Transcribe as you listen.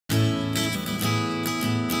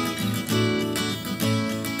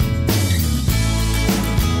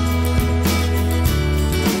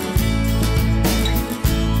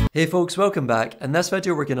Hey folks, welcome back. In this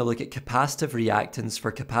video we're going to look at capacitive reactance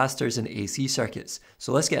for capacitors in AC circuits.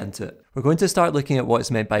 So let's get into it. We're going to start looking at what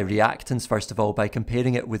is meant by reactance first of all by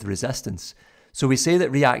comparing it with resistance. So we say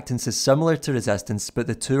that reactance is similar to resistance, but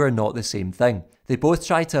the two are not the same thing. They both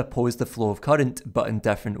try to oppose the flow of current, but in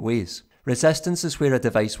different ways. Resistance is where a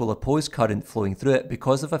device will oppose current flowing through it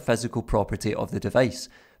because of a physical property of the device.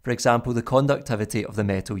 For example, the conductivity of the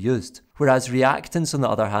metal used. Whereas reactance, on the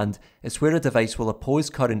other hand, is where a device will oppose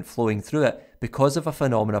current flowing through it because of a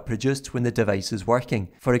phenomena produced when the device is working.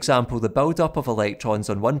 For example, the build-up of electrons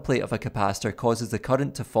on one plate of a capacitor causes the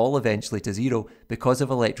current to fall eventually to zero because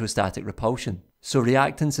of electrostatic repulsion. So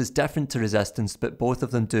reactance is different to resistance, but both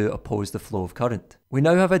of them do oppose the flow of current. We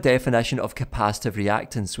now have a definition of capacitive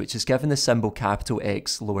reactance, which is given the symbol capital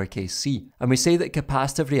X lowercase c. And we say that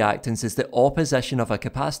capacitive reactance is the opposition of a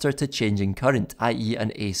capacitor to changing current, i.e.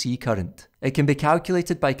 an AC current. It can be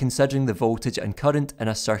calculated by considering the voltage and current in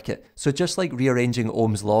a circuit. So just like rearranging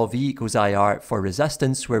Ohm's law V equals IR for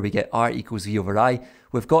resistance, where we get R equals V over I,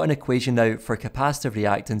 we've got an equation now for capacitive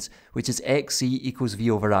reactance, which is XC equals V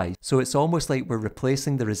over I. So it's almost like we're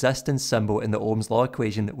replacing the resistance symbol in the Ohm's law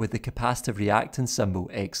equation with the capacitive reactance symbol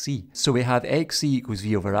XC. So we have XC equals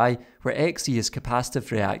V over I, where XC is capacitive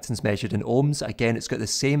reactance measured in ohms. Again, it's got the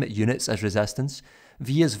same units as resistance.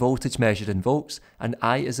 V is voltage measured in volts, and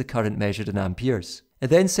I is the current measured in amperes. It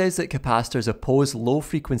then says that capacitors oppose low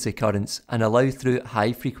frequency currents and allow through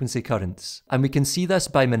high frequency currents. And we can see this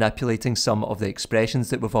by manipulating some of the expressions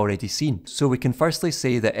that we've already seen. So we can firstly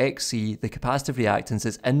say that XC, the capacitive reactance,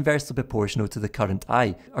 is inversely proportional to the current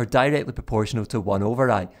I, or directly proportional to 1 over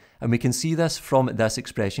I. And we can see this from this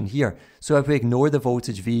expression here. So if we ignore the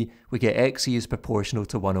voltage V, we get XC is proportional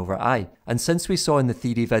to 1 over I. And since we saw in the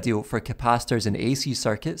theory video for capacitors in AC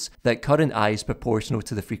circuits that current I is proportional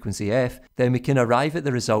to the frequency F, then we can arrive at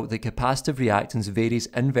the result that capacitive reactance varies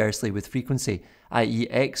inversely with frequency, i.e.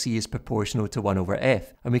 XC is proportional to 1 over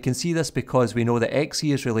F. And we can see this because we know that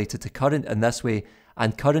XC is related to current in this way,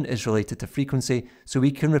 and current is related to frequency, so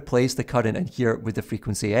we can replace the current in here with the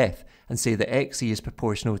frequency F and say that XC is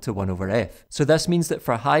proportional to 1 over F. So this means that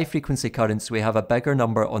for high frequency currents we have a bigger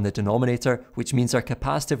number on the denominator, which means our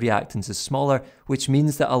capacitive reactance is smaller, which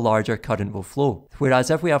means that a larger current will flow. Whereas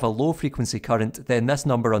if we have a low frequency current, then this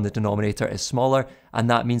number on the denominator is smaller, and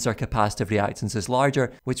that means our capacitive reactance is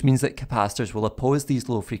larger, which means that capacitors will oppose these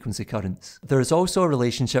low frequency currents. There is also a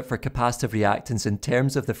relationship for capacitive reactance in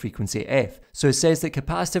terms of the frequency F. So it says that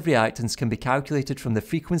capacitive reactance can be calculated from the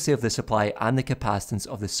frequency of the supply and the capacitance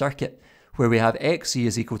of the circuit, where we have XC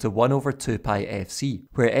is equal to 1 over 2 pi FC,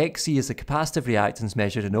 where XC is the capacitive reactance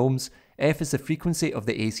measured in ohms, F is the frequency of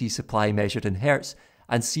the AC supply measured in hertz,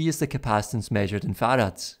 and C is the capacitance measured in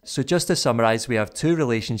farads. So just to summarise, we have two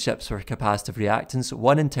relationships for capacitive reactance,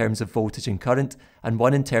 one in terms of voltage and current, and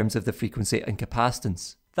one in terms of the frequency and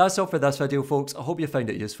capacitance. That's all for this video folks, I hope you found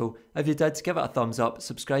it useful. If you did, give it a thumbs up,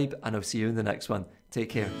 subscribe, and I'll see you in the next one. Take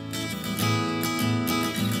care.